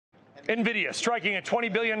Nvidia striking a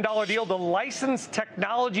 $20 billion deal to license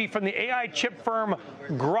technology from the AI chip firm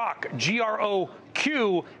Groq,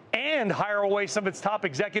 G-R-O-Q, and hire away some of its top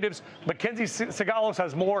executives. MacKenzie Sigalos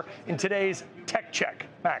has more in today's Tech Check.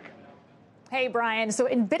 Mac. Hey, Brian. So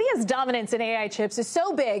Nvidia's dominance in AI chips is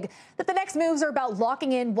so big that the next moves are about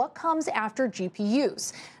locking in what comes after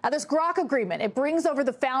GPUs. Now, this Groq agreement, it brings over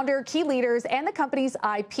the founder, key leaders, and the company's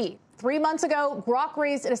IP. 3 months ago, Groq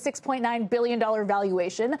raised at a $6.9 billion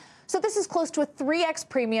valuation. So this is close to a 3x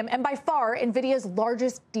premium and by far Nvidia's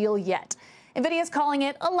largest deal yet. Nvidia is calling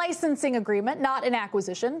it a licensing agreement, not an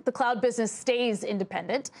acquisition. The cloud business stays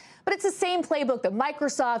independent, but it's the same playbook that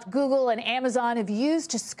Microsoft, Google, and Amazon have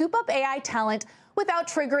used to scoop up AI talent without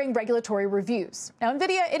triggering regulatory reviews. Now,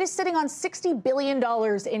 Nvidia, it is sitting on $60 billion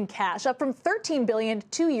in cash, up from $13 billion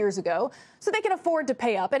 2 years ago, so they can afford to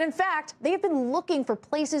pay up. And in fact, they have been looking for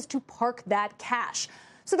places to park that cash.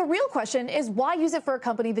 So the real question is, why use it for a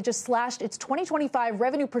company that just slashed its 2025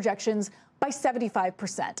 revenue projections by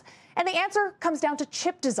 75%? And the answer comes down to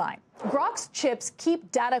chip design. Groq's chips keep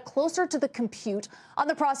data closer to the compute on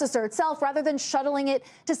the processor itself rather than shuttling it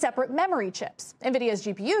to separate memory chips. Nvidia's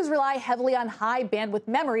GPUs rely heavily on high bandwidth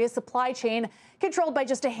memory, a supply chain controlled by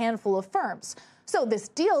just a handful of firms. So this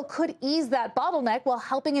deal could ease that bottleneck while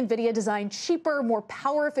helping Nvidia design cheaper, more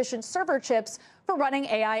power-efficient server chips for running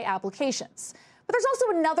AI applications. But there's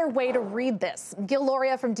also another way to read this. Gil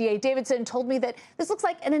Loria from D.A. Davidson told me that this looks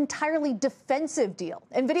like an entirely defensive deal.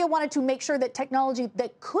 Nvidia wanted to make sure that technology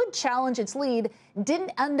that could challenge its lead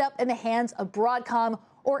didn't end up in the hands of Broadcom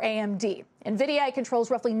or AMD. Nvidia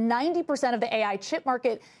controls roughly 90% of the AI chip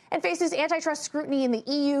market and faces antitrust scrutiny in the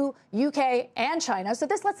EU, UK, and China. So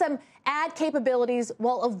this lets them add capabilities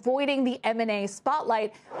while avoiding the M&A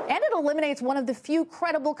spotlight. And it eliminates one of the few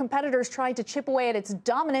credible competitors trying to chip away at its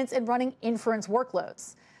dominance in running inference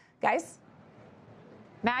workloads. Guys?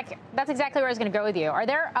 Mac, that's exactly where I was going to go with you. Are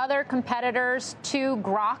there other competitors to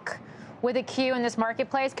Groq with a Q in this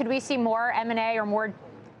marketplace? Could we see more M&A or more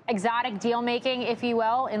exotic deal making, if you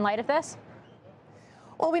will, in light of this?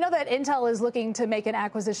 Well, we know that Intel is looking to make an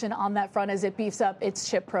acquisition on that front as it beefs up its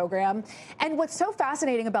chip program. And what's so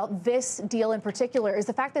fascinating about this deal in particular is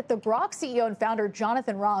the fact that the Groq CEO and founder,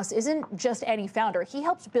 Jonathan Ross, isn't just any founder. He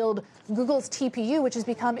helped build Google's TPU, which has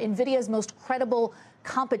become Nvidia's most credible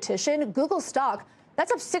competition. Google stock,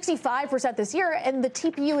 that's up 65% this year, and the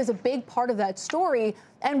TPU is a big part of that story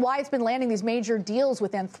and why it's been landing these major deals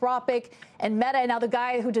with Anthropic and Meta. And now the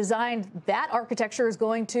guy who designed that architecture is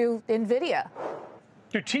going to Nvidia.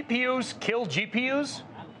 Do TPUs kill GPUs?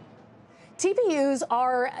 TPUs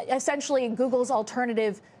are essentially Google's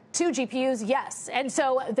alternative to GPUs, yes. And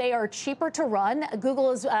so they are cheaper to run. Google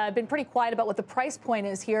has been pretty quiet about what the price point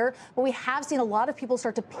is here, but we have seen a lot of people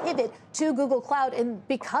start to pivot to Google Cloud, and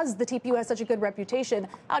because the TPU has such a good reputation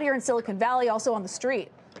out here in Silicon Valley, also on the street.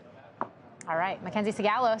 All right, MacKenzie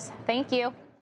Sigalos, thank you.